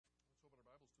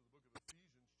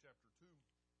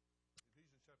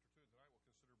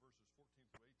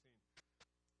14 through 18.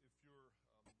 If you're here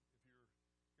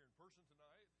in person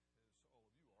tonight,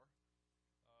 as all of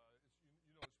you are, it's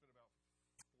been about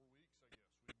 4 weeks, I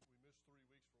guess. We missed 3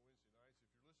 weeks for Wednesday nights.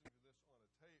 If you're listening to this on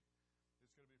a tape,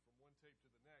 it's going to be from one tape to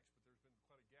the next, but there's been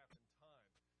quite a gap in time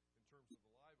in terms of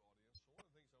the live audience. So one of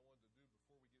the things I wanted to do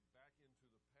before we get back into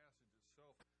the passage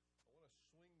itself, I want to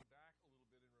swing back a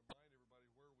little bit and remind everybody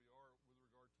where we are with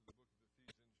regard to the book of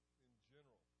Ephesians in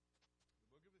general. The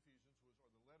book of Ephesians or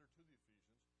the letter to the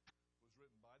Ephesians, was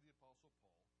written by the Apostle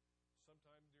Paul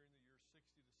sometime during the year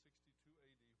 60 to 62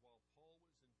 AD while Paul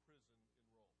was in prison in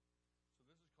Rome.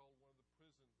 So this is called one of the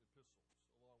prison epistles,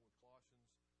 along with Colossians,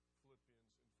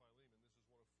 Philippians, and Philemon. This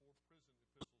is one of 4 prison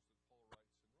epistles that Paul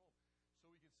writes in Rome. So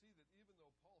we can see that even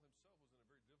though Paul himself was in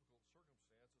a very difficult circumstance, a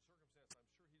circumstance I'm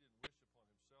sure he didn't wish upon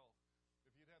himself,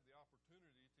 if he'd had the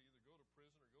opportunity to either go to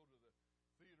prison or go to the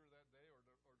theater that day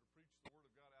or to preach the Word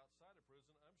of God outside of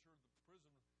prison, I'm sure going to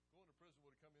prison would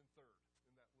have come in third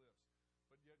in that list.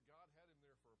 But yet God had him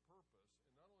there for a purpose,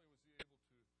 and not only was he able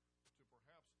to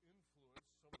perhaps influence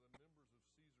some of the members of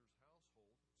Caesar's household,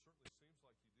 it certainly seems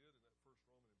like he did in that first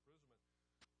Roman imprisonment,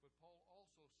 but Paul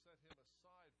also set him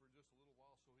aside for just a little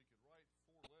while so he could write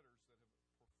 4 letters that have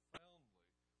profoundly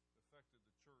affected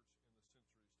the church in the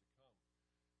centuries to come.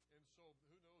 And so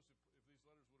who knows if these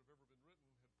letters would have ever been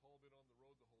written had Paul been on the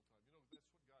road the whole time. You know, that's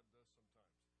what God does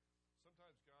sometimes.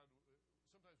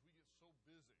 Sometimes we get so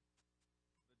busy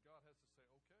that God has to say,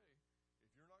 okay,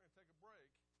 if you're not going to take a break,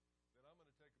 then I'm going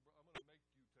to make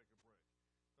you take a break.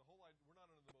 We're not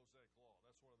under the Mosaic law.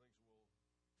 That's one of the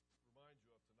things we'll remind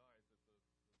you of tonight,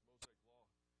 that the Mosaic law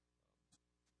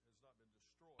has not been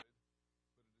destroyed, but it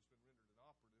has been rendered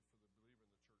inoperative for the believer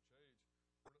in the church age.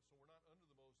 So we're not under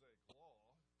the Mosaic law,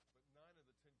 but 9 of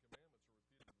the 10 commandments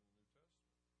are repeated in the New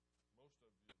Testament. Most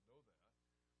of you know that.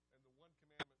 And the one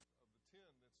commandment of the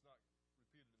 10 that's not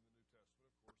repeated in the New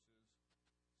Testament, of course,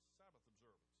 is Sabbath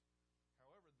observance.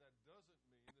 However, that doesn't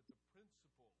mean that the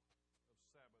principle of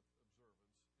Sabbath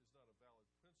observance is not a valid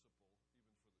principle even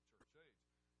for the church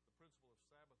age. The principle of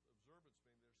Sabbath observance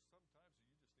means there's some times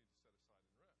that you just need to set aside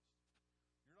and rest.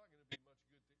 You're not going to be much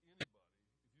good to anybody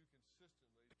if you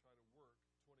consistently try to work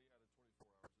 20 out of 24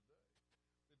 hours a day.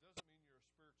 It doesn't mean you're a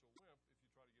spiritual wimp if you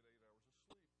try to get 8 hours of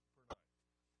sleep per night.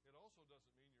 It also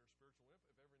doesn't mean you're a spiritual wimp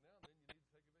if every now and then you need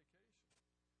to take a vacation.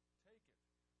 Take it.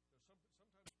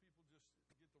 Sometimes people just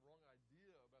get the wrong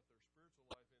idea about their spiritual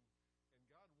life, and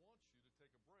God wants you to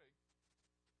take a break every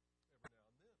now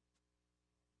and then.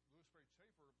 Louis Sperry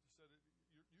Chafer said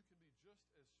you can be just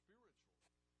as spiritual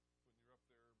when you're up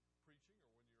there preaching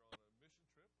or when you're on a mission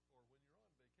trip or when you're on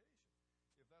vacation.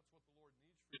 If that's what the Lord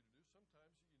needs for you to do,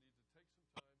 sometimes you need to take some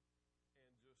time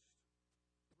and just rest.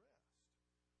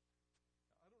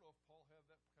 I don't know if Paul had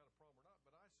that kind of problem or not,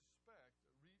 but I suspect,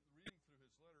 reading through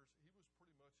his letters, he was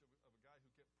pretty much of a guy who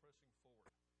kept pressing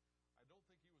forward. I don't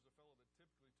think he was a fellow that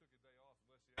typically took a day off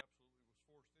unless he absolutely was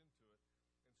forced into it.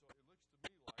 And so it looks to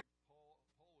me like Paul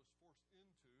was forced into a couple 2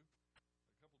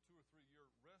 or 3 year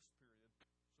rest period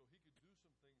so he could do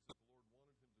some things that the Lord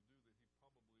wanted him to do that he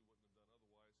probably wouldn't have done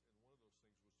otherwise. And one of those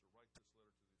things was to write this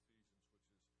letter to the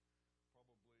Ephesians, which is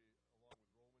probably, along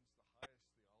with Romans, the highest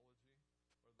theology,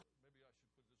 or maybe I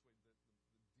should put it this way,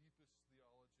 the deepest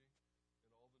theology in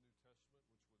all the New Testament,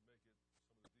 which would make it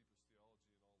some of the deepest theology in all the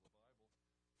Bible. It's a beloved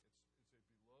letter.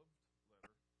 It's a bit of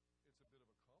a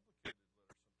complicated letter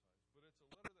sometimes, but it's a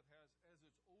letter that has as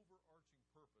its overarching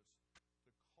purpose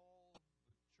to call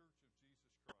the Church of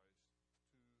Jesus Christ to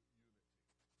unity.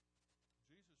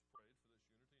 Jesus prayed for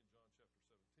this unity in John chapter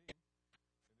 17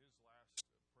 in his last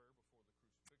prayer before the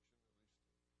crucifixion,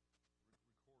 at least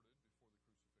recorded before the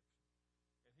crucifixion.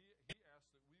 And he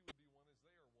asked that we would be one as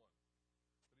they are one.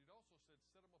 But he'd also said,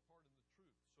 set them apart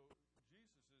in the truth. So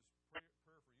Jesus'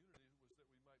 prayer for unity was that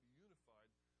we might be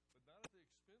unified, but not at the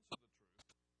expense of the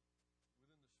truth,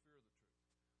 within the sphere of the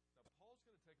truth. Now, Paul's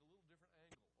going to take a little different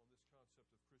angle on this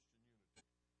concept of Christian unity.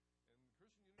 And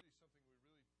Christian unity is something we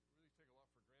really take a lot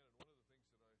for granted.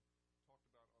 One of the things that I talked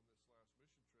about on this last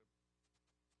mission trip,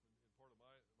 in part of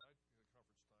my conference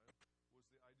time, was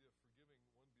the idea of forgiving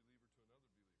one believer to another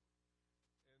believer.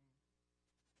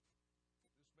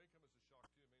 And this may come as a shock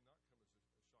to you, it may not come as a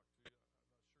shock to you.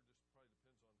 I'm not sure. Just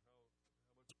probably depends on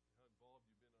how involved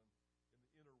you've been in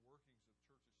the inner workings of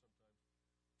churches sometimes.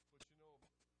 But you know,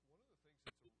 one of the things that's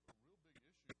a real big issue,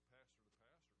 pastor to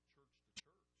pastor, church to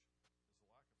church, is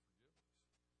the lack of forgiveness.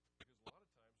 Because a lot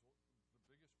of times, the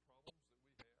biggest problems that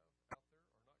we have out there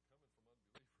are not coming from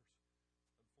unbelievers.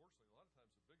 Unfortunately, a lot of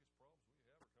times the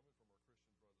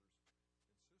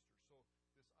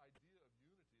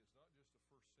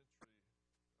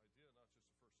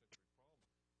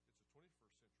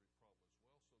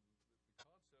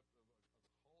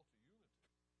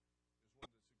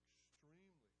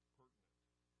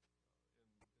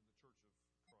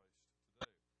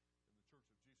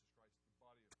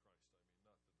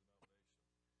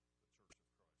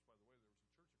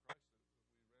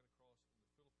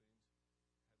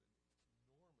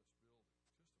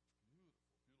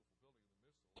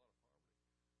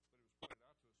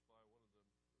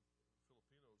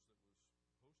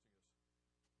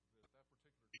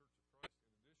particular Church of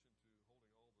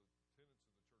Christ, in addition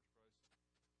to holding all the tenets of the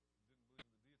Church of Christ, didn't believe in the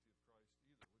deity of Christ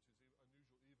either, which is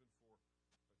unusual even for churches of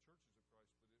Christ. But the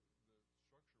structure was massive,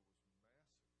 just as big as any of the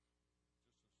Roman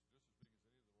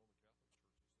Catholic churches that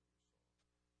we saw.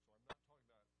 So I'm not talking about the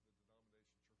denomination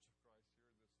Church of Christ here in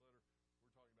this letter.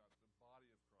 We're talking about the body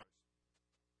of Christ at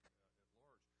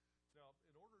large. Now,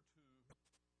 in order to convince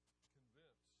believers that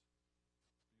they should function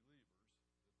in unity,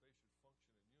 Paul's going to make an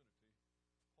argument.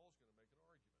 And he does it, it goes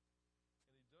without saying,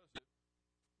 he does it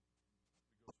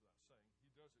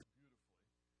beautifully.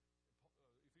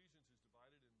 Ephesians is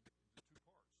divided into two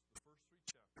parts. The first 3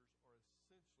 chapters are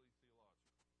essentially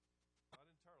theological. Not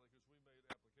entirely, because we made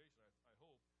application, I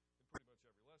hope, in pretty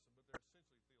much every lesson, but they're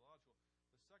essentially theological.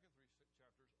 The second 3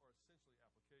 chapters are essentially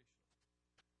applicational.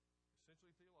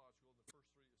 Essentially theological, the first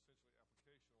 3 essentially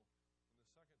applicational, and the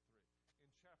second 3.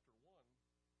 In chapter 1,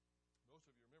 most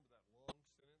of you remember that long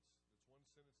sentence. It's one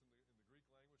sentence in the Greek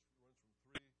language. It runs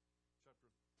from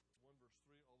chapter 1, verse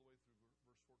 3, all the way through verse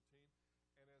 14.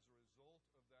 And as a result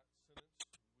of that sentence,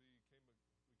 we came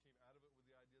out of it with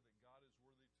the idea that God is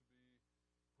worthy to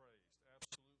be praised.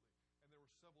 Absolutely. And there were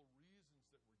several reasons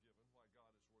that were given why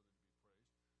God is worthy to be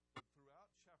praised. But throughout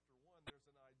chapter 1,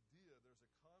 there's an idea, there's a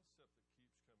concept that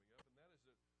keeps coming up, and that is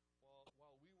that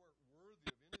while we weren't worthy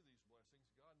of any of these blessings,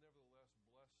 God nevertheless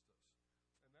blessed us.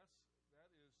 And that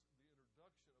is the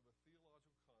introduction of a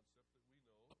theological concept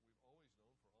that we've always known for almost all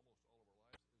of our lives,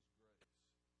 is grace.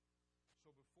 So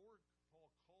before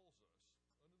Paul calls us,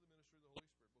 under the ministry of the Holy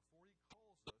Spirit, before he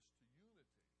calls us to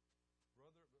unity,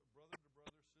 brother to brother,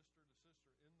 sister to sister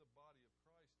in the body of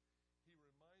Christ, he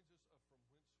reminds us of from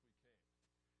whence we came.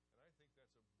 And I think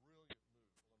that's a brilliant move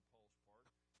on Paul's part.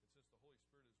 And since the Holy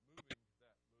Spirit is moving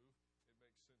that move, it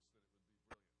makes sense that it would be brilliant.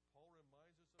 Paul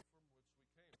reminds us of from whence we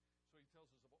came. So he tells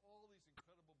us of all these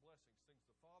incredible blessings, things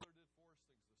the Father did for us,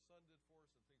 things the Son did for us,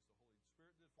 and things the Holy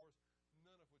Spirit did for us,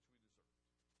 none of which we deserved.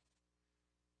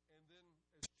 And then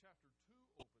as chapter 2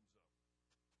 opens up,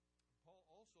 Paul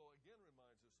also again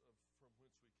reminds us of from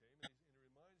whence we came, and he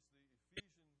reminds the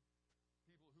Ephesian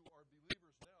people who are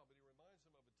believers now, but he reminds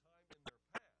them of a time in their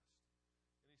past.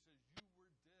 And he says, you were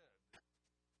dead in your trespasses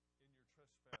and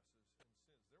sins.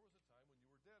 There was a time when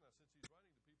you were dead. Now, since he's writing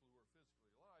to people who are physically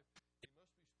alive, he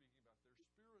must be speaking about their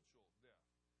spiritual death.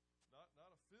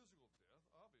 Not a physical death,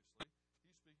 obviously.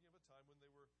 He's speaking of a time when they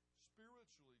were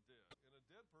spiritually dead. And a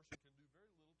dead person can do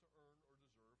very little to earn or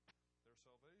deserve their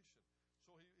salvation.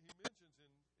 So he mentions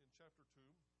in chapter 2,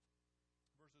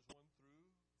 verses 1 through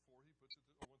 4, he puts it,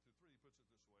 or 1 through 3, he puts it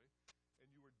this way.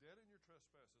 And you were dead in your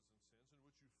trespasses and sins, in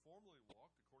which you formerly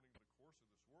walked according to the course of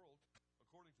this world,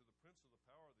 according to the prince of the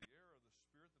power of the air, of the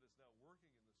spirit that is now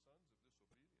working in the sons of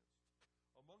disobedience.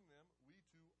 Among them, we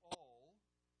too all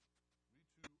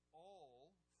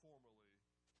formerly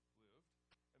lived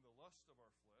in the lust of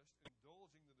our flesh,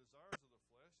 indulging the desires of the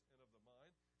flesh and of the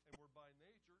mind, and were by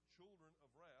nature children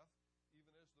of wrath,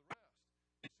 even as the rest.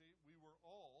 You see,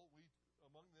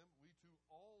 among them, we too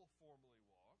all formerly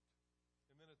walked.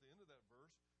 And then at the end of that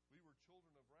verse, we were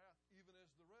children of wrath, even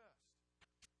as the rest.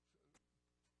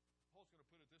 Paul's going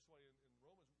to put it this way in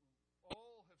Romans,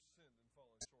 all have sinned and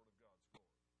fallen short of God's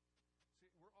glory.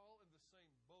 See, we're all in the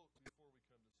same boat before we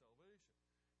come to salvation.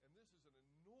 And this is an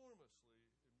enormously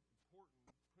important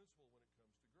principle when it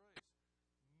comes to grace.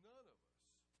 None of us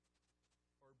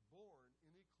are born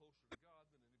any closer to God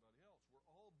than anybody else. We're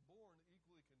all born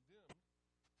equally condemned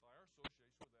by our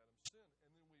association with Adam's sin.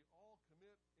 And then we all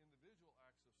commit individual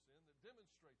acts of sin that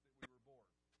demonstrate that we were born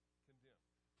condemned.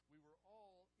 We were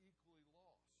all equally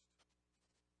lost.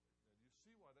 Now, do you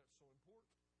see why that's so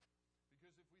important?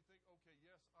 Because if we think, okay,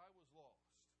 yes, I was lost.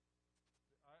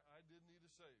 I did need a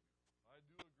Savior. I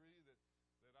do agree that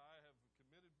I have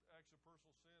committed acts of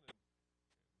personal sin,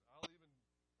 and I'll even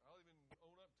own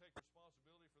up and take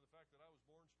responsibility for the fact that I was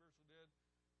born spiritually dead.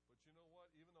 But you know what?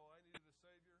 Even though I needed a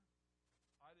Savior,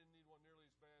 I didn't need one nearly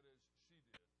as bad as she did.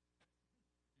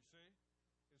 You see?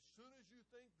 As soon as you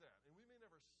think that, and we may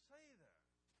never say that,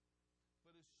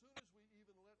 but as soon as we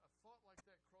even let a thought like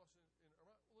that cross in our mind, well,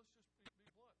 let's just be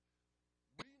blunt.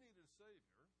 We needed a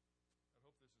Savior. I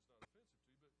hope this is not offensive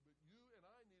to you, but you and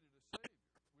I needed a Savior.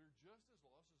 We're just as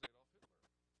lost as Adolf Hitler.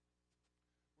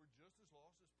 We're just as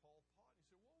lost as Paul Pot.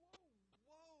 You say,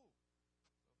 whoa.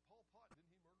 Paul Pot,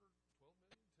 didn't he murder 12 million,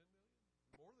 10 million?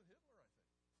 More than Hitler, I think.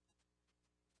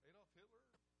 Adolf Hitler,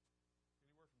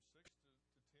 anywhere from 6 to 10,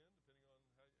 depending on how you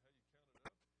count it up.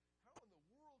 How in the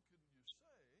world could you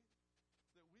say that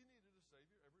we needed a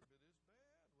Savior every bit as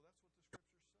bad? Well, that's what the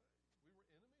Scriptures say. We were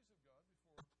enemies of God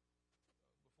before we came to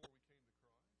Christ.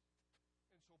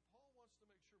 And so Paul wants to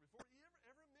make sure, before he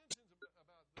ever mentions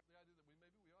about the idea that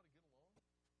maybe we ought to get along,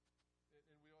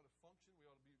 to function. We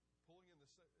ought to be pulling in in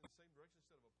the same direction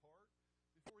instead of apart.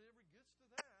 Before he ever gets to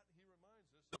that, he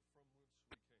reminds us of from whence we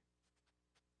came.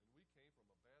 And we came from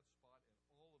a bad spot,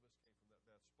 and all of us came from that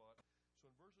bad spot.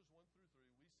 So in verses 1 through 3,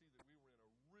 we see that we were in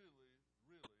a really,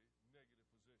 really negative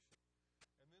position.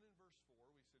 And then in verse 4,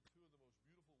 we said two of the most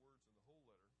beautiful words in the whole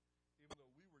letter. Even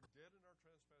though we were dead in our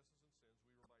trespasses and sins,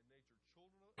 we were by nature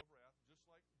children of wrath, just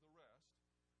like the rest.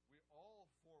 We all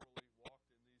formerly walked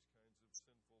in these kinds of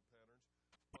sinful patterns,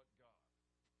 but God.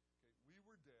 Okay, we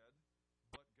were dead,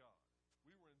 but God.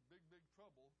 We were in big, big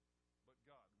trouble, but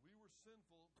God. We were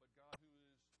sinful, but God who is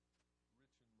rich in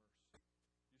mercy.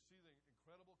 You see the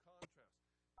incredible contrast.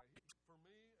 For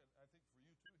me, and I think for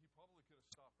you too, he probably could have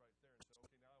stopped right there and said,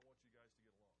 okay, now I want you guys to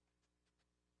get along.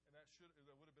 And that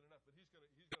would have been enough. But he's going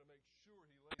to make sure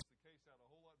he lays the case out a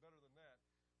whole lot better than that,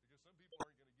 because some people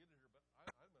aren't going to get it here. But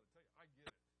I'm going to tell you, I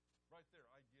get it. Right there,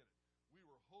 I get it. We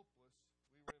were hopeless.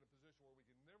 We were in a position where we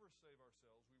could never save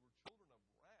ourselves. We were children of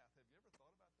wrath. Have you ever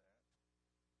thought about that?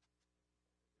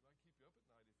 It might keep you up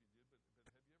at night if you did, but have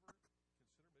you ever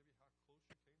considered maybe how close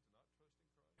you came to not trusting Christ?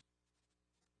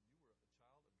 You were a child of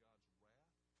God's wrath.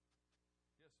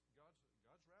 Yes,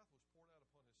 God's wrath was poured out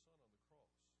upon his Son on the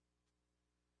cross.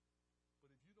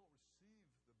 But if you don't receive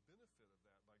the benefit of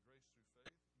that by grace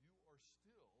through faith,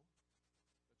 you are still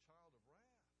a child of wrath.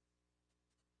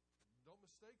 Don't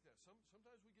mistake that.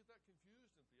 Sometimes we get that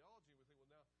confused in theology, and we think,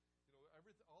 well, now,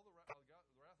 all the wrath of God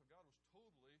was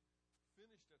totally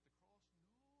finished at the cross.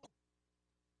 No.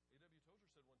 A.W. Tozer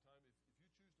said one time, if you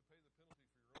choose to pay the penalty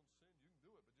for your own sin, you can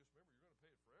do it, but just remember, you're going to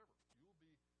pay it forever. You will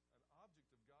be an object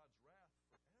of God's wrath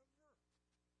forever. I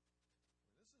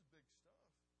mean, this is big stuff.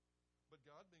 But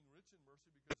God, being rich in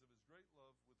mercy because of his great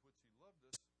love with which he loved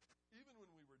us, even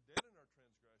when we were dead in our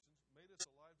transgressions, made us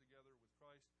alive together with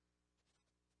Christ.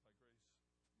 By grace you have been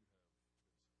saved.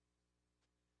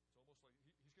 It's almost like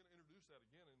he's going to introduce that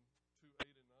again in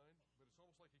 2:8 and 9, but it's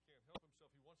almost like he can't help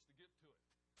himself. He wants to get to it.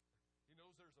 He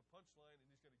knows there's a punchline,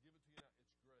 and he's going to give it to you now.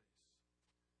 It's grace.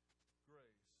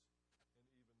 Grace,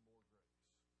 and even more grace.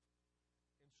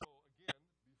 And so, again,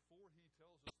 before he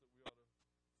tells us that we ought to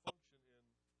function in love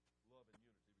and unity, because it's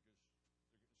going to be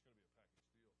a package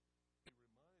deal,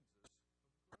 he reminds us of grace.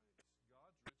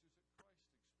 God's riches at Christ's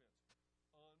expense.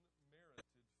 Unmerited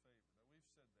favor. Now,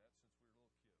 we've said that since we were little kids.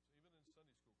 Even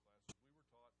in Sunday school classes, we were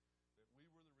taught that we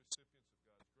were the recipients of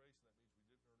God's grace, and that means we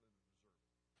didn't earn it or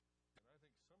deserve it. And I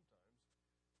think sometimes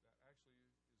that actually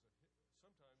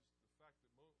sometimes the fact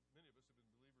that many of us have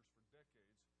been believers for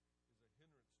decades is a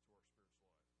hindrance to our spiritual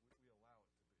life. We allow it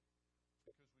to be,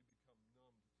 because we become numbed to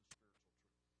spiritual truth.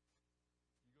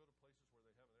 You go to places where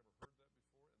they haven't ever heard that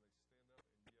before, and they stand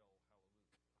up and yell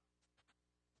hallelujah,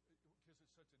 because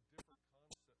it's such a different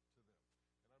concept to them.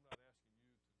 And I'm not asking you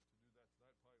to do that tonight.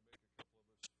 Probably make a couple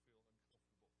of us feel uncomfortable.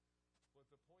 But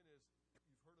the point is,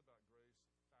 you've heard about grace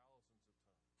thousands of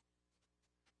times.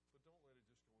 But don't let it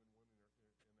just go in one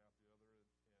and out the other,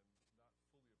 and not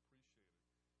fully appreciate it.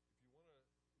 If you want to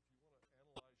analyze your own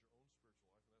spiritual life, and that's one of the things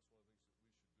that we should do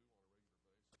on a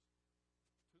regular basis,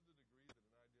 to the degree that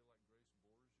an idea like grace bores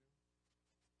you, you got a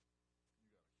huge spiritual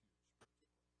problem. I'm just going to be blunt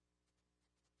with you. And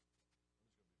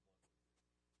you're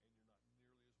not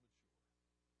nearly as mature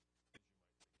as you might think you are.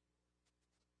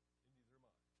 And neither am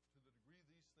I. To the degree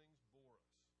these things bore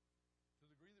us, to the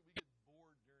degree that we get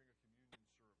bored during a communion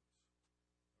service.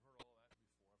 I've heard all that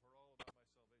before. I've heard all about my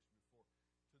salvation before.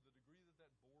 To the degree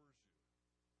that bores you,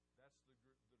 that's the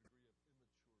degree of immaturity.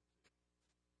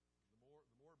 The more it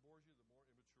bores you, the more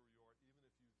immature you are, even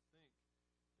if you think that you're an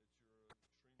extremely mature believer.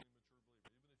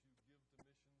 Even if you give to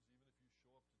missions, even if you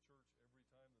show up to church every time that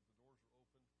the doors are open,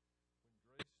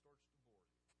 when grace starts to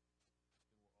bore you, then we're all in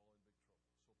big trouble.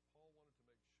 So Paul wanted to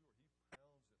make sure, he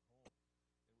pounds it home,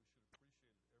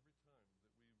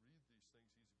 and we should appreciate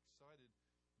it every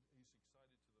time that we read these things. He's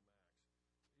excited to the max.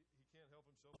 He can't help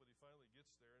himself, but he finally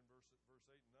gets there. In verse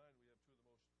 8 and 9, we have two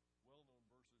of the most well-known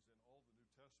verses in all the New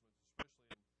Testament,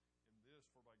 especially in this,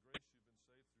 for by grace you've been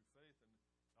saved through faith,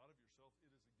 and not of yourself, it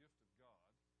is a gift of God.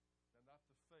 Now, not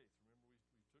the faith. Remember,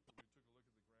 we took a look at the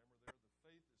grammar there. The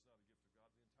faith is not a gift of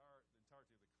God. The entirety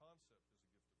of the concept is a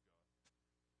gift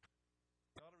of God.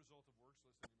 Not a result of works,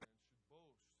 lest any man should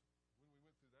boast. When we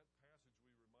went through that passage,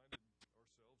 we reminded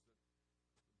ourselves that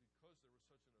because there was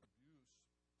such an abuse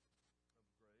of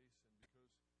grace, and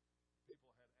because people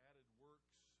had added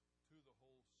works to the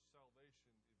whole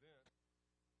salvation event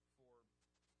for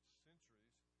centuries,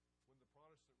 when the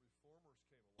Protestant reformers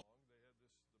came along, they had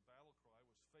the battle cry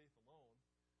was faith alone.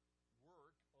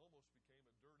 Work almost became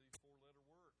a dirty four-letter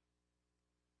word.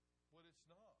 But it's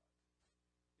not.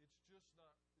 It's just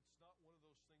not. It's not one of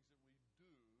those things that we do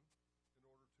in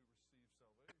order to receive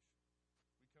salvation.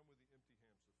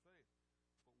 faith.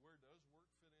 But where does work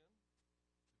fit in?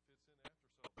 It fits in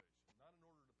after salvation, not in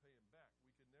order to pay him back.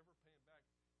 We can never pay him back.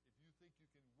 If you think you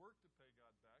can work to pay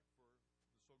God back for the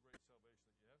so great salvation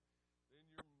that you have, then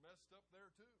you're messed up there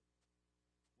too.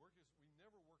 We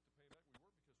never work to pay him back. We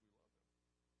work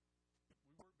because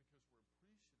we love him. We work because we're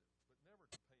appreciative, but never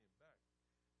to pay him back.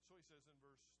 So he says in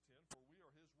verse 10, for we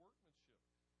are his workmanship.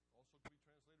 Also could be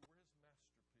translated, we're his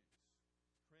masterpiece,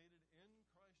 created in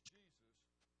Christ Jesus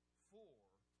for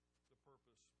the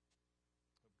purpose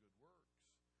of good works.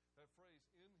 That phrase,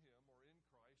 in him or in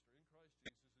Christ Jesus,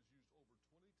 is used over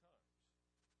 20 times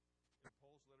in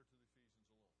Paul's letter to the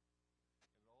Ephesians alone.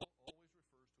 And it always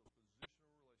refers to a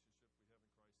positional relationship we have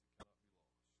in Christ that cannot be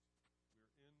lost.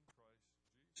 We're in Christ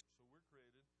Jesus. So we're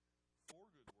created for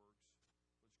good works,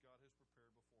 which God has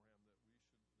prepared beforehand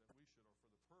that we should,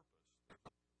 or for the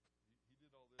purpose. He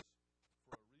did all this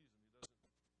for a reason. He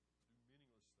doesn't do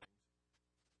meaningless things.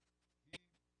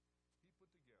 He put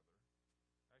together,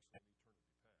 actually in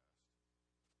eternity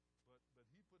past, but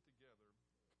he put together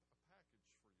a package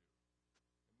for you.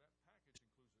 And that package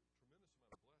includes a tremendous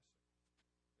amount of blessing.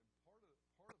 And part of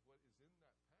what is in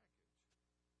that package is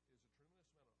a tremendous amount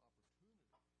of opportunity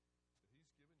that he's given you and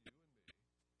me,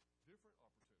 different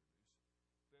opportunities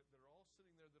that are all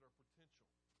sitting there that are potential.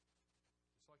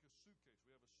 It's like a suitcase.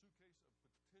 We have a suitcase of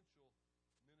potential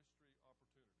ministry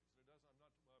opportunities.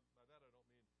 And by that I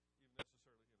don't mean even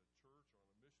necessarily in a church or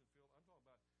on a mission field. I'm talking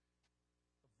about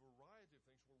a variety of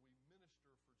things where we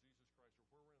minister for Jesus Christ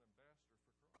or where we're an ambassador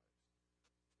for Christ.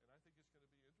 And I think it's going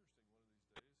to be interesting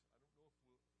one of these days. I don't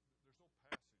know if there's no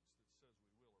passage that says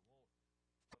we will or won't,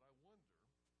 but I wonder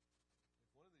if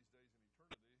one of these days in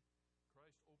eternity,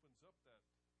 Christ opens up that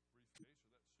briefcase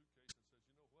or that suitcase and says,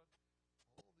 you know what?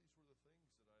 All these were the things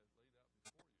that I laid out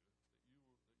before you,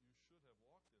 that you should have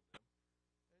walked in them,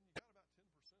 and you got about 10%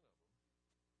 of them.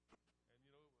 And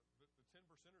you know, the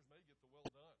 10%ers may get the well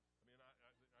done. I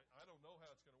mean, I don't know how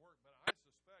it's going to work, but I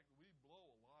suspect we blow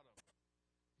a lot of them.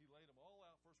 He laid them all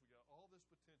out first. We got all this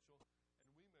potential,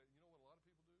 and you know what a lot of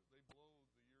people do? They blow the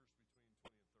years between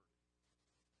 20 and 30.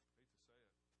 I hate to say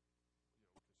it, you know,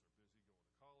 because they're busy going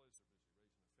to college, they're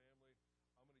busy raising a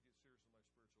family. I'm going to get serious in my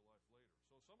spiritual life later.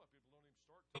 So some of people don't even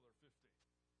start till they're 50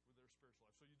 with their spiritual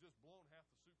life. So you just blown half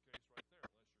the suitcase right there,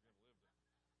 unless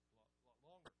you're going to live a lot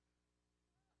longer.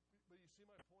 But you see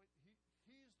my point?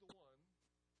 He's the one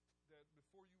that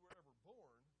before you were ever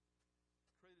born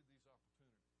created these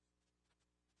opportunities.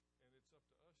 And it's up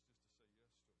to us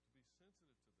just to say yes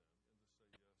to them, to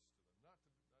be sensitive to them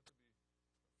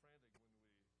and to say yes to them.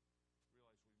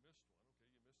 Not to be frantic when we realize we missed one. Okay,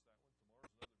 you missed that one.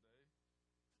 Tomorrow's another day. Didn't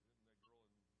that girl in Gone with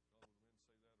the Wind say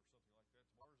that or something like that?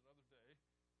 Tomorrow's another day,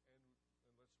 and let's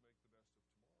make the best of tomorrow.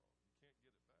 You can't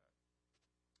get it back.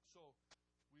 So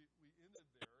we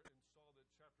ended there and saw that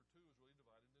chapter 2 is really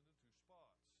divided into two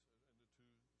spots,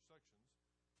 into two sections.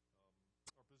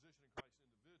 Our position in Christ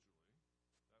individually, that was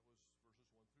verses 1 through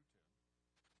 10.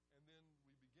 And then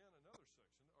we began another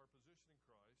section, our position in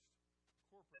Christ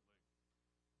corporately.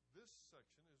 This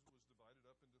section was divided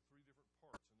up into three different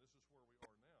parts, and this is where we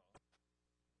are now.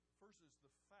 First is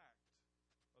the fact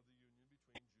of the union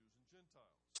between Jews and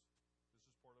Gentiles. This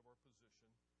is part of our position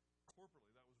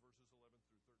corporately. That was verses 11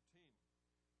 through 13.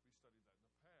 We studied that in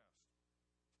the past.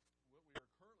 What we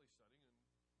are currently studying,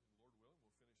 and Lord willing,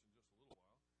 we'll finish in just a little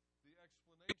while, the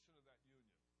explanation of that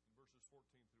union in verses 14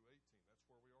 through 18. That's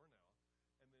where we are now.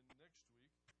 And then next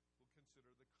week, we'll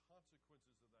consider the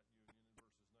consequences of that union in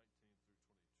verses 19 through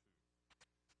 22.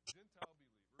 Gentile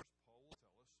believers, Paul will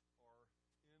tell us, are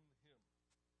in him.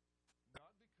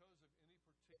 Not because of any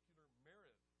particular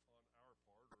merit on our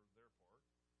part or their part,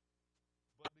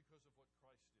 but because of what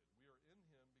Christ did. We are in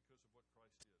him because of what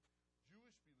Christ did.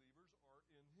 Jewish believers are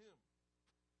in him.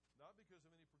 Not because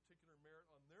of any particular merit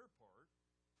on their part,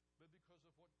 but because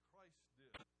of what Christ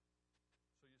did.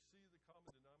 So you see the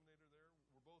common denominator there?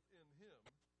 We're both in him,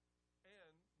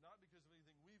 and not because of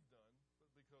anything we've done,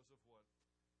 but because of what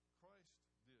Christ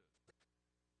did.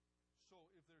 So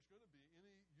if there's going to be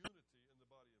any unity in the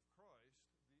body of Christ,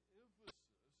 the emphasis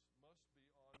must be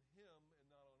on him and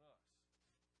not on us.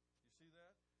 You see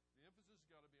that? The emphasis has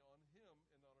got to be on him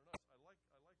and not on us. I like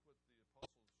what the apostles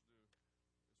do,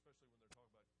 especially when they're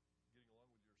talking about getting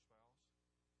along with your spouse.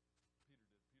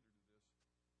 Peter did this.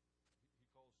 He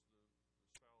calls the spouse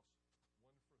one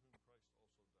for whom Christ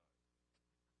also died.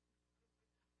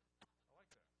 I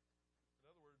like that. In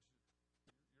other words,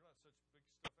 you're not such big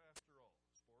stuff after all,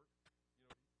 sport. You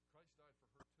know, Christ died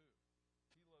for her too.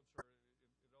 He loves her.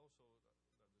 It also, this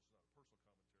is not a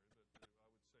personal commentary, but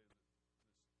I would say that this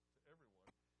to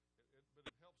everyone. But it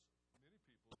helps many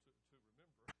people to remember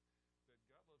that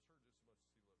God loves her just as much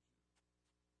as he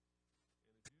loves you.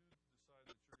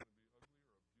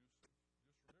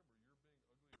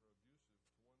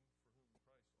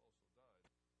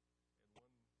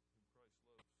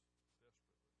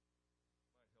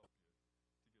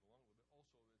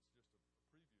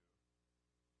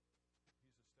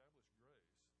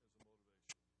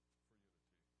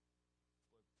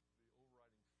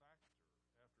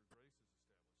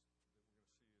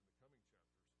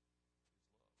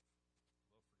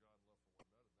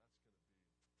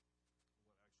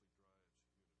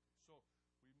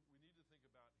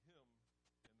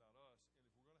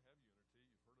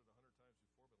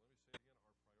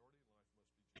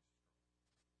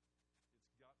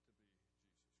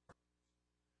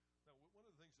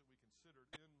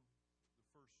 considered in the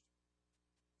first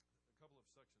a couple of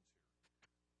sections here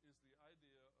is the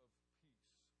idea of peace.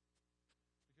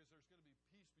 Because there's going to be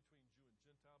peace between Jew and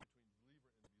Gentile, between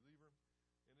believer and believer.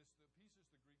 And peace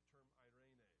is the Greek term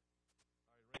eirene,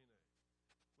 which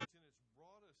in its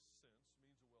broadest sense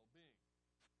means a well-being.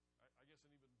 I guess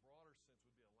an even broader sense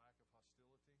would be a lack of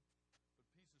hostility. But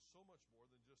peace is so much more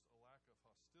than just a lack of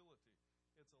hostility.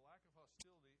 It's a lack of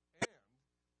hostility,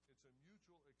 and it's a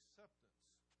mutual acceptance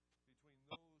between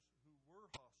those who were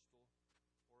hostile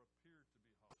or appeared to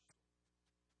be hostile.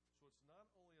 So it's not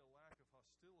only a lack of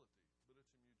hostility, but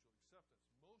it's a mutual acceptance.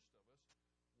 Most of us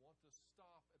want to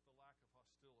stop at the lack of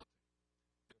hostility.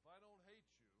 If I don't hate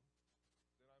you,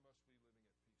 then I must be living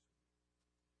at peace with you.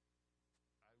 I wish it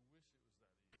was that easy,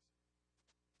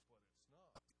 but it's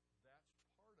not. That's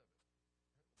part of it.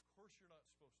 Of course, you're not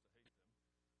supposed to hate them,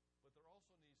 but there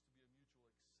also needs to be a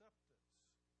mutual acceptance.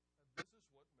 And this is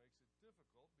what makes it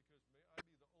difficult, because may I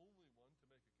be the only one to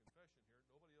make a confession here.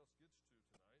 Nobody else gets to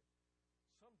tonight.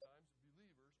 Sometimes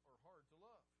believers are hard to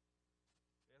love.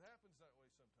 It happens that way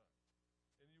sometimes.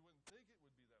 And you wouldn't think it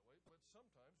would be that way, but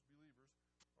sometimes believers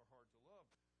are hard to love.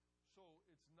 So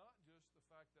it's not just the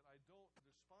fact that I don't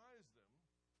despise them.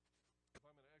 If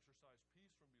I'm going to exercise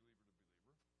peace from believer to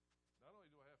believer, not only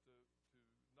do I have to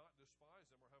not despise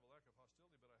them or have a lack of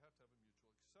hostility, but I have to have a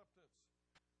mutual acceptance.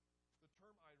 The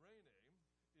term eirene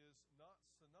is not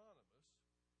synonymous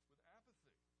with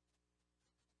apathy.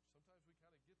 Sometimes we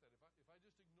kind of get that. If I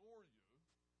just ignore you,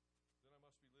 then I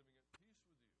must be living at peace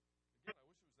with you. Again, I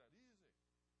wish it was that easy,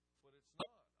 but it's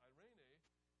not. Eirene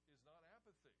is not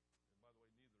apathy. And by the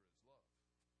way, neither is love.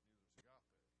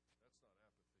 Neither is agape. That's not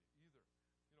apathy either.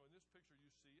 You know, in this picture you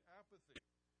see apathy.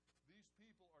 These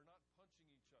people are not punching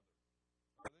each other,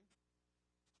 are they?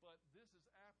 But this is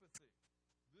apathy.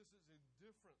 This is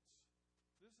indifference.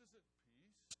 This isn't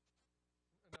peace.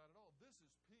 Not at all. This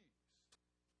is peace.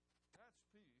 That's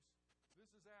peace.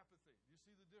 This is apathy. Do you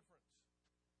see the difference?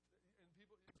 And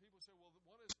people say, well,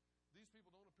 one is, these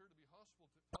people don't appear to be hostile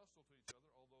to each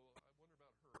other, although I wonder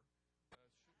about her.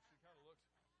 She kind of looked,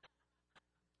 if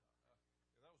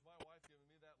that was my wife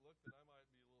giving me that look, then I might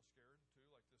be a little scared too,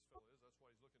 like this fellow is. That's why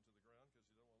he's looking to the ground, because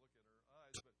he doesn't want to look at her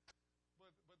eyes.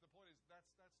 But the point is,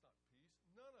 that's not peace.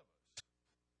 None of us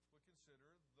would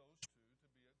consider those two to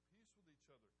be at peace with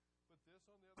each other. But this,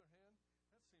 on the other hand, that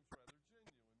seems rather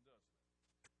genuine, doesn't it?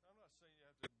 Now, I'm not saying you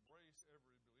have to embrace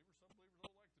every believer. Some believers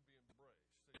don't like to be embraced.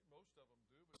 Most of them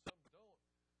do, but some don't.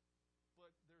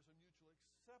 But there's a mutual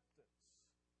acceptance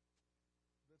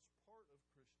that's part of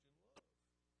Christian love.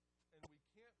 And we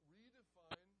can't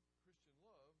redefine Christian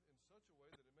love in such a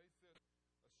way that it may fit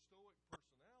a stoic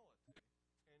personality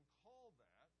and call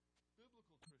that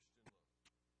biblical Christian love.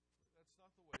 That's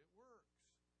not the way it works.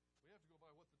 We have to go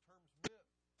by what the terms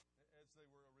meant as they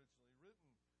were originally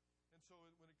written. And so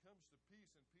when it comes to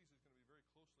peace, and peace is going to be very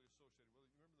closely associated with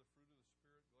it. You remember the fruit of the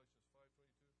Spirit, Galatians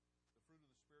 5:22? The fruit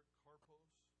of the Spirit, karpos,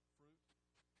 fruit,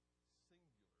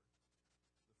 singular.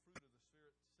 The fruit of the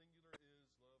Spirit, singular, is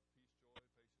love, peace, joy,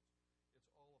 patience.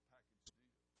 It's all a package deal.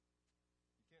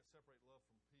 You can't separate love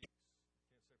from peace.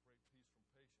 You can't separate peace from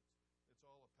patience. It's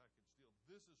all a package deal.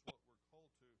 This is what we're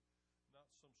called to, not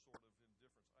some sort of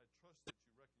indifference. I trust that you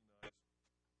recognize the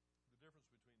difference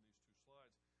between these two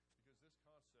slides, because this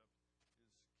concept is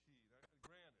key. Now,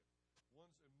 granted,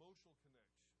 one's emotional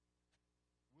connection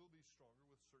will be stronger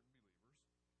with certain believers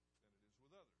than it is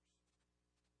with others.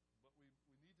 But we need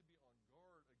to be on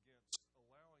guard against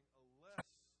allowing a less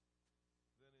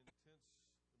than intense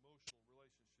emotional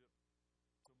relationship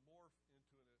to morph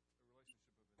into a relationship of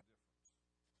indifference.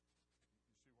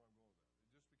 You see where I'm going with that?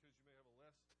 And just because you may have a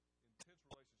less intense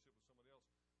relationship with somebody else,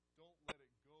 don't let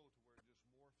it go to where it just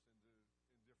morphs into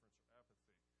indifference or apathy.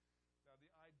 Now,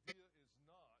 the idea is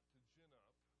not to gin up,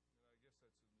 and I guess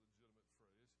that's a legitimate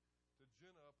phrase, to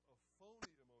gin up a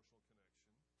phony emotional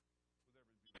connection with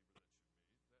every believer that you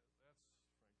meet. That's,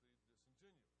 frankly,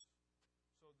 disingenuous.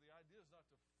 So the idea is not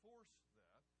to force that,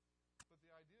 but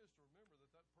the idea is to remember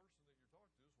that that person that you're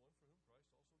talking to is one for whom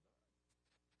Christ also died.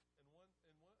 And a person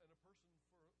that Christ loves deeply,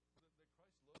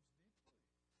 desperately,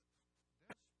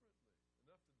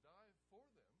 enough to die for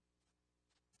them.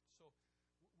 So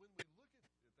when we look at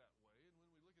it that way, and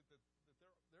when we look at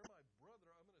that they're my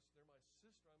brother, they're my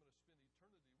sister, I'm going to spend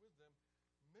eternity with them,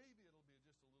 maybe it'll be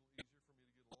just a little easier for me to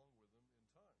get along with them in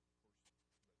time. Of course, maybe you'll just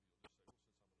say, well, since I'm going to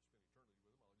spend eternity with them, I'll just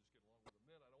get along with them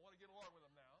then. I don't want to get along with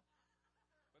them now.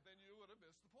 But then you would have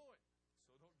missed the point.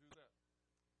 So don't do that.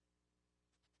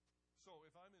 So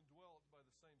if I'm indwelt by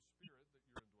the same Spirit that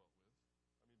you're indwelt with,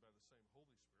 I mean by the same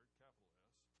Holy Spirit, capital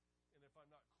S, and if I'm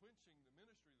not quenching the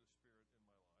ministry of the Spirit in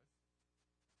my life,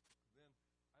 then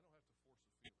I don't have to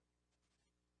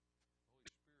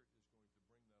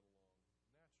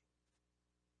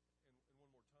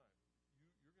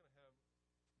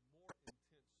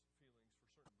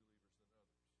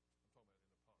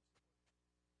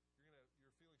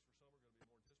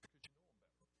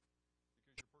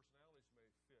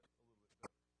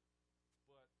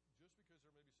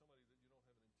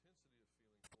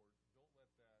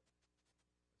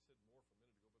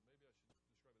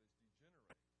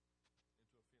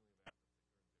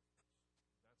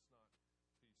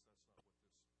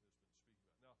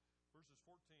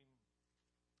 14 and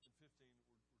 15 were two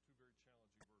very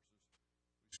challenging verses.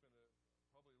 We spent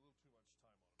probably a little too much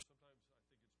time on them. Sometimes I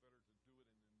think it's better to do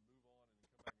it and then move on and then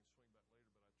come back and swing back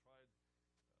later, but I tried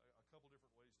a couple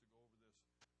different ways to go over this.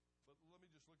 But let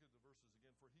me just look at the verses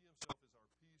again. For he himself is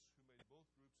our peace, who made both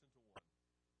groups into one,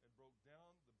 and broke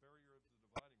down the barrier of the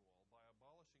dividing wall by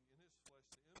abolishing in his flesh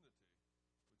the enmity,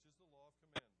 which is the law of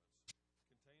commandments,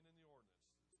 contained in the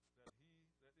ordinance, that in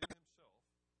himself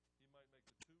he might make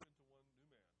the two into one new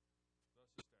man, thus establishing peace. There's that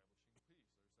word irene.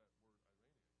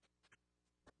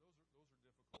 Those are difficult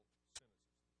sentences.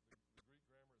 The Greek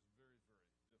grammar is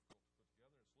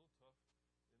very, very difficult to put together. It's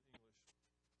a little tough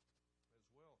in English as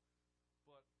well.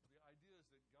 But the idea is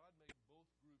that God made both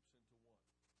groups into one.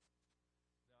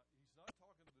 Now, he's not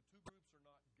talking, the two groups are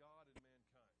not God and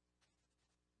mankind,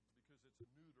 because it's a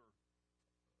neuter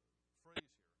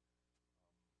phrase here.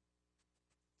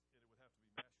 And it would have to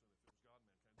be masculine if it was God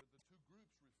and mankind. But the two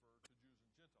groups refer to Jews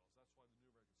and Gentiles. That's why the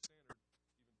New American Standard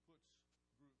even puts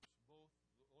groups, both.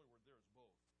 The only word there is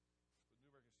both. The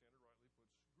New American Standard rightly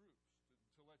puts groups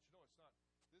to let you know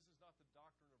this is not the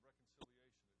doctrine of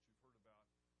reconciliation that you've heard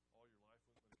about all your life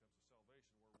when it comes to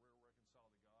salvation, where we're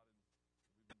reconciled to God and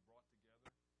we've been brought together.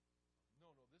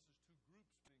 No, this is two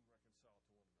groups being reconciled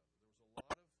to one another. There was a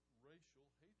lot of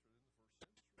racial hatred in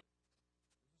the first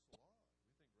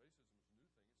century. There's just a lot. We think racism is a new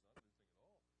thing. It's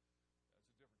not a new thing at all.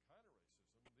 It's a different kind of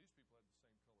racism. These people had the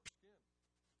same color skin.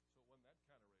 So it wasn't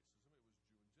that kind of racism. It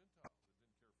was Jew and Gentile that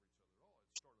didn't care for each other at all. It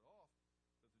started off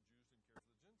that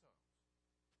the Jews didn't care for the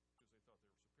Gentiles because they thought they were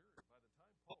superior. By the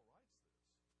time Paul writes this,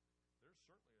 there's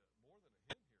certainly more than a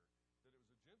hint here that it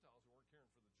was the Gentiles who weren't caring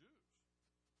for the Jews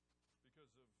because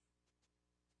of the way the Jews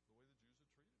had treated them. It was a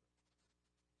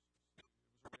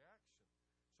reaction.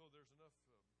 So there's enough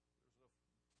bad to go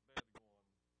on both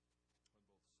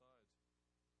sides.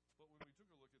 But when we took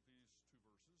a look at these two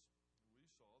verses, we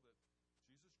saw that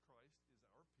Jesus Christ is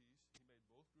our peace. He made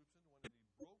both groups into one, and he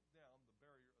broke down the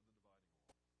barrier of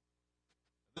the dividing wall.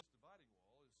 And this dividing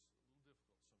wall is a little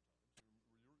difficult sometimes.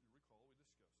 You recall we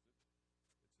discussed it.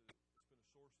 It's been a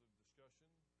source of discussion.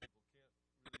 People can't really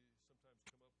sometimes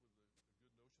come up with a good notion as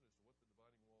to what the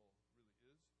dividing wall really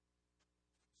is.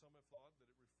 Some have thought that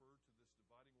it referred to this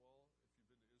dividing wall, if you've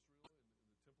been to Israel, in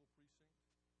the temple precinct,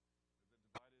 that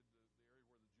divided the area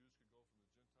where the Jews could go from the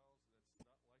Gentiles. That's not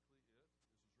likely it.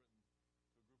 This was written to a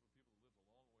group of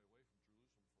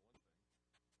people who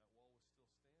lived a long way away from Jerusalem, for one thing. That wall was still standing when Paul wrote Ephesians.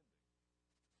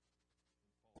 It'll stand for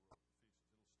another 8 years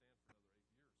after he writes Ephesians.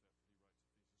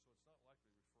 So it's not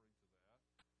likely referring to that.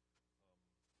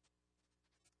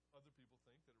 Other people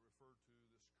think that it referred to this curtain in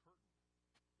Jerusalem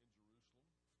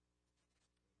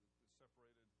that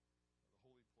separated the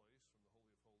holy place from the Holy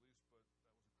of Holies, but that was a curtain,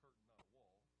 not a wall.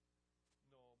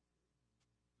 No, the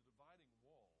dividing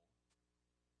wall was the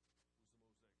Mosaic Law.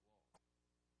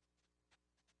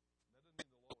 And that doesn't mean the law was bad, but the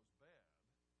Mosaic Law was a rule of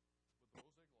life, a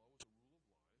way of life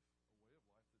that separated, that provided a natural separation between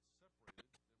Jews and Gentiles,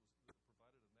 and it was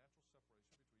designed to do that.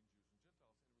 One of the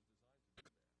purposes of the Mosaic Law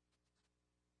was to make the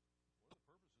Israelites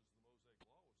a peculiar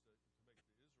people unto their neighbor. But when it was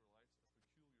properly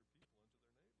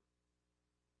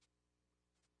applied, it was also an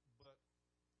evangelistic tool to bring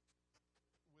Gentiles into the kingdom.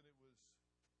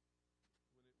 So the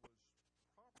dividing wall is the Mosaic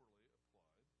Law. The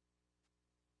Mosaic Law has been rendered inoperative for those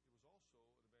who are in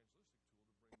Christ, so the enmity has been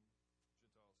taken away.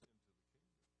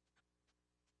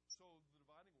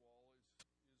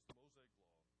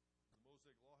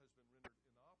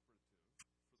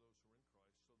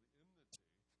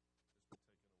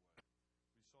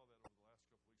 We saw that over the last couple of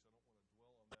weeks. I don't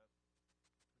want to dwell on that any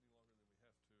longer than we have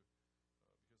to,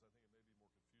 because I think it may be more confusing if we spend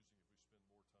more time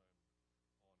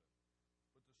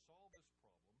on it. But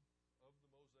to solve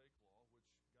this problem of the Mosaic Law,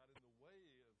 which got in the way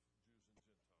of Jews and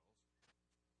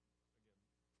Gentiles,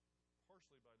 again,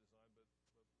 partially by design, but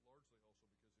largely also because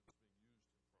it was being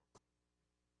used improperly.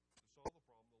 To solve the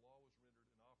problem, the law was rendered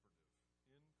inoperative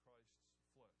in Christ's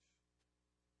flesh.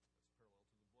 That's parallel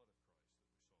to the blood of Christ that we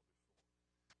saw before.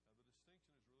 Now, the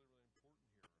distinction is really, really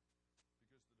important here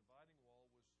because the dividing wall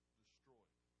was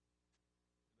destroyed. In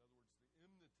other words, the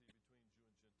enmity between Jew and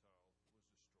Gentile was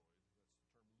destroyed. That's the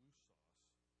term lusos.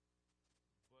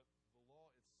 But the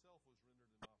law itself was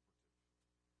rendered inoperative.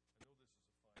 I know this is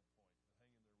a fine point, but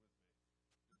hang in there with me.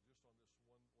 Just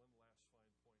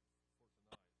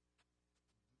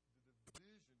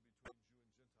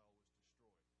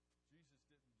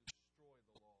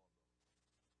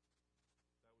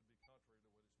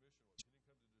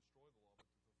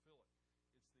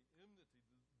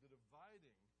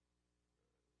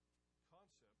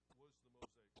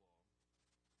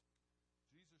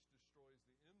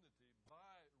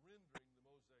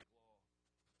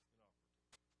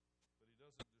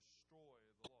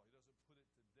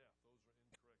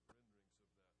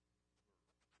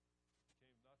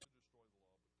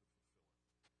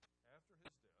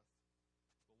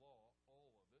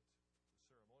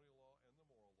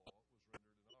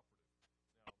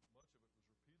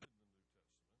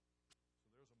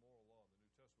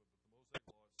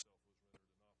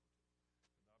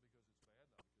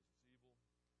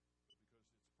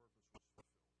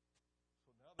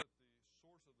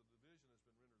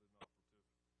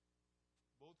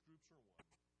both groups are one,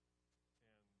 and therefore there is no justification for enmity.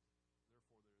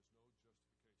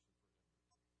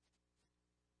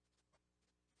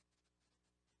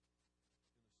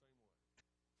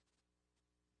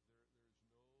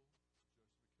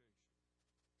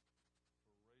 In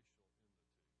the same way, there is no justification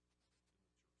for racial enmity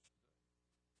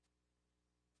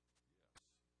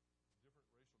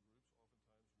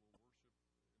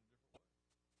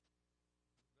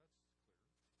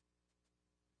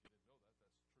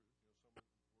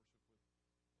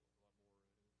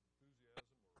in the church today. Yes, different racial groups oftentimes will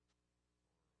worship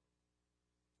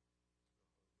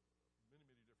in a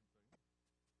different way.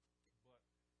 That's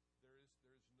clear. If you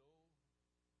didn't know that, that's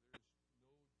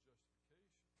the truth.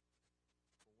 Some worship with a lot more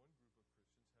enthusiasm or many different things.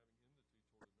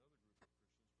 But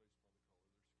there is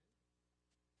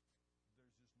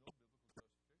no justification for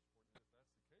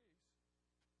one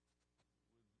group of Christians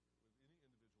having enmity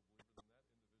toward another group of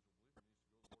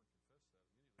Christians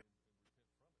based upon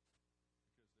the color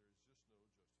of their skin.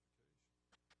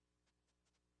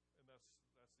 There's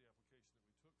just no biblical justification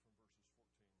for it.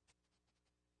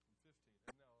 And if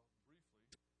that's the case with any individual believer, then that individual believer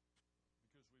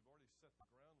needs to go to the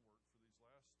Lord and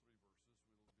confess that immediately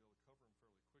and repent from it, because there is just no justification. And that's the application that we took from verses 14 and 15. And now, briefly, because we've already set the groundwork for these last three verses, we'll be able to cover them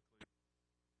fairly quickly,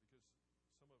 because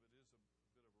some of it is a bit of a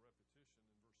repetition. In verse 16,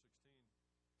 speaking of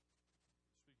Christ's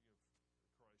work,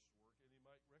 and he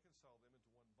might reconcile them into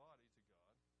one body to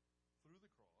God through the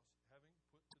cross, having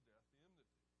put to death the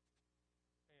enmity.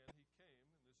 And he came,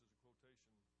 and this is a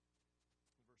quotation in verse 17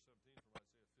 from Isaiah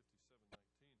 57:19,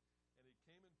 and he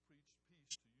came and preached peace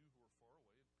to you who are far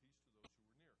away, and peace to those who were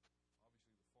near. Obviously, the far away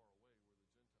were the Gentiles,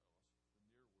 the near were the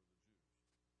Jews.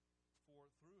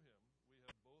 For through him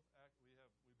we both have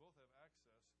access in one Spirit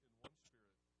to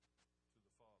the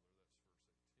Father. That's verse 18.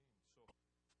 So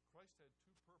Christ had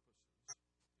two purposes in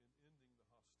ending the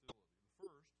hostility. The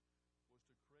first was to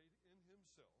create in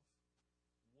himself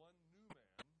one new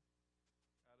man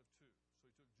out of two. So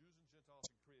he took Jews and Gentiles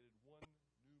and created one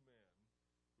new man.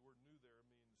 The word new there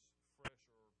means fresh or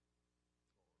fresh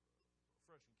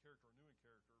in character or new in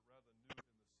character, rather than new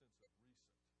in the sense of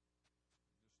recent.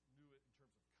 Just new it in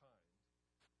terms of kind.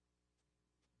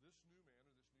 This new man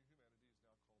or this new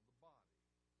humanity is now called the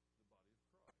body of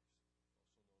Christ,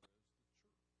 also known as the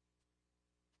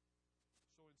church.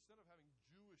 So instead of having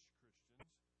Jewish Christians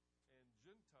and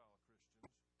Gentile Christians,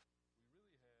 we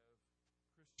really have Christians.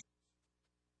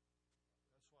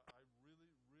 That's why I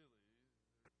really, it irks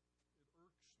me when I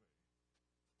hear terms like Hebrew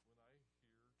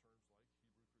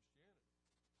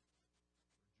Christianity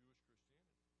or Jewish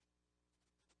Christianity.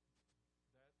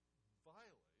 That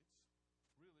violates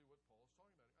really what Paul is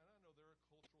talking about. And I know there are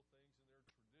cultural things and there are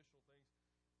traditional things,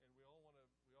 and we all want to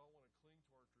cling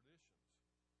to our traditions.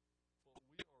 But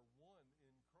we are one in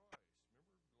Christ.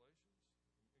 Remember Galatians?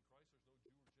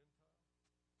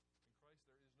 In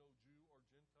Christ there's no Jew or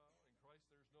Gentile. In Christ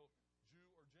there is no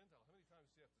Jew or Gentile. In Christ there's no Jew or Gentile. How many times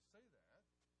do you have to say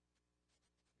that?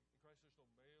 In Christ there's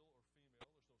no male or female.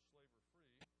 There's no slave or free.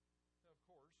 Now, of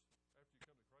course, after you come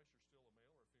to Christ, you're still a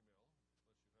male or a female,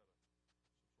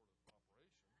 unless you've had some sort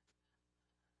of operation.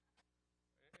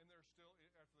 And they're still,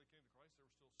 after they came to Christ, they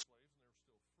were still slaves and they were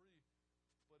still free.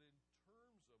 But in terms of the way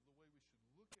we should look at one another,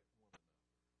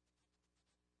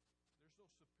 there's no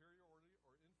superiority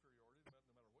or inferiority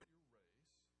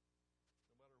no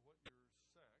matter what your race, no matter what your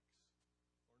sex,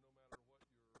 or no matter what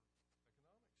your economic status.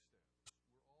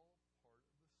 We're all part of the same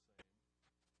body.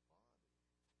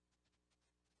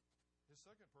 His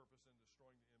second purpose in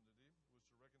destroying the enmity was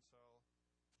to reconcile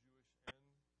Jewish and Gentile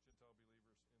believers into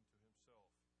himself. And that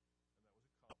was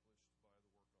accomplished by the work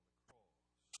on the cross.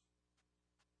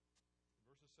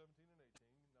 In verses 17 and 18,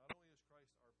 not only is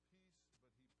Christ our peace, but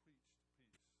he preached peace.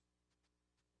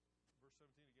 Verse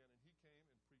 17 again, and he came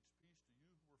and preached peace to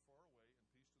you who were far away and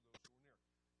peace to those who were near.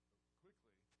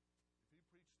 Quickly, if he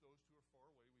preached those who are far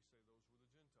away, we say those were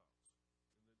the Gentiles.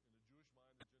 In the Jewish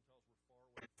mind, the Gentiles were far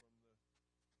away from the Commonwealth,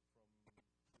 and we've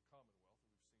seen that. When did Christ preach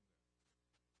in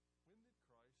any significant way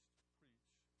to those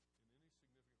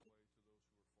who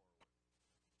were far away?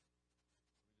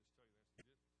 Let me just tell you that he didn't.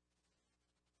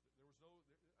 There was no.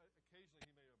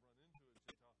 Occasionally, he may have run into a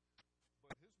Gentile,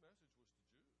 but his message was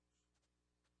to Jews.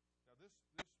 Now, this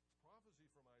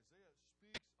prophecy from Isaiah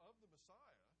speaks of the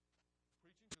Messiah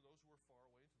preaching to those who are far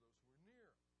away and to those who are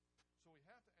near. So we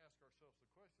have to ask ourselves the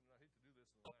question, and I hate to do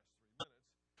this in the last 3 minutes,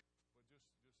 but just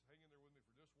hang in there with me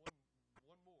for just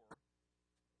one more.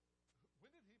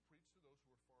 When did he preach to those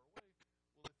who were far away?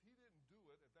 Well, if he didn't do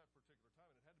it at that particular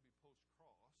time, and it had to be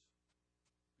post-cross,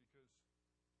 because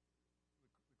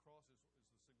the cross is the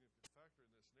significant factor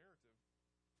in this narrative,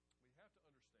 we have to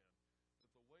understand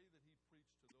that the way that he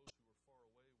preached to those who were far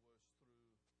away was through the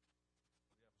apostolic ministry.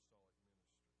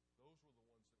 Those were the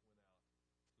ones that went out to those who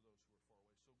were far away.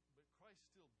 So, but Christ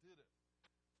still did it.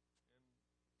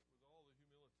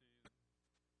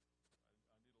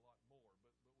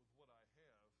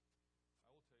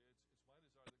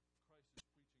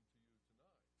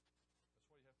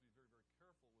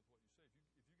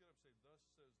 say, thus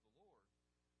says the Lord,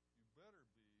 you better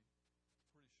be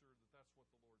pretty sure that that's what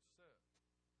the Lord said.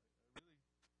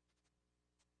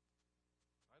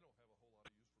 I don't have a whole lot of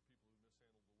use for people who mishandle the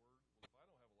word. Well, if I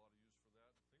don't have a lot of use for that,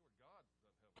 think what God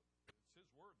doesn't have. It's His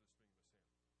word that's being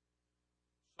mishandled.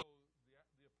 So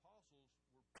the apostles were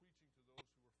preaching to those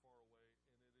who were far away,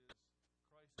 and it is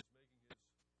Christ is making His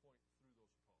point through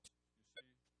those apostles.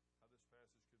 You see how this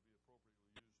passage could be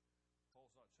appropriately used.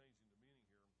 Paul's not changing the meaning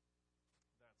here.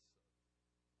 That's germane to his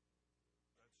meaning.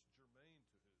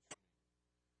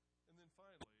 And then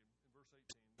finally, in verse 18,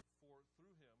 for through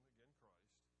Him, again Christ,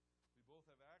 we both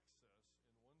have access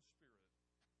in one Spirit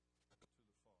to the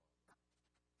Father.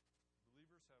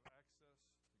 Believers have access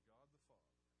to God the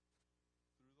Father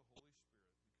through the Holy Spirit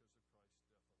because of Christ's death on the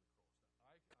cross.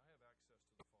 Now, I have access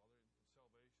to the Father in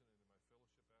salvation and in my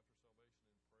fellowship after salvation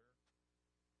in prayer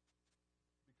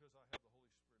because I have the Holy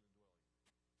Spirit indwelling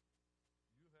me.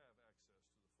 You have access to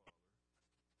the Father, prayer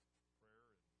and salvation, because you have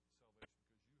the Holy Spirit indwelling you.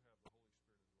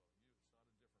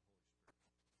 It's not a different Holy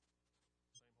Spirit.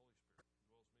 Same Holy Spirit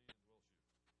indwells me, indwells you.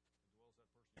 Indwells that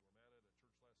person you were mad at church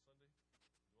last Sunday.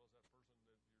 Indwells that person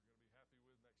that you're going to be happy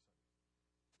with next Sunday.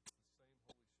 It's the same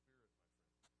Holy Spirit, my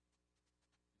friend.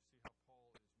 You see how Paul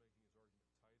is making his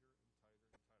argument tighter and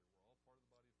tighter and tighter. We're all part of the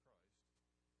body of Christ.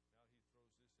 Now he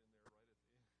throws this in there right at the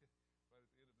end, right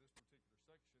at the end of this particular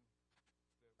section,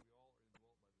 that we all are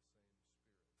indwelt by the same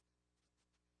Spirit.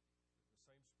 The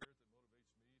same Spirit that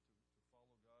motivates me to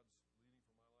follow God's leading for my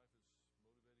life is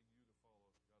motivating you to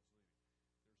follow God's leading.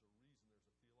 There's a reason, there's a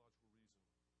theological reason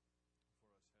for us having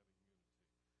unity.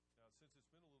 Now, since it's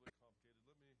been a little bit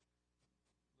complicated,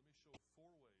 let me show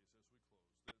 4 ways as we close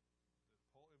that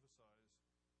Paul emphasized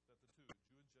that the two,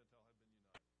 Jew and Gentile, have been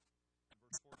united. In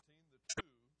verse 14, the two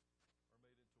are made into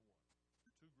one. The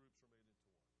 2 groups are made into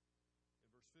one. In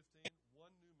verse 15,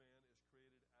 one new man is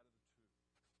created out of the 2.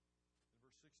 In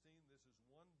verse 16, this is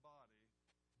one body,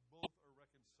 both are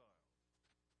reconciled.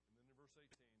 And then in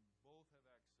verse 18, both have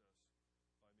access by means of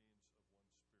one Spirit.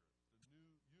 The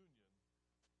new union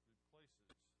replaces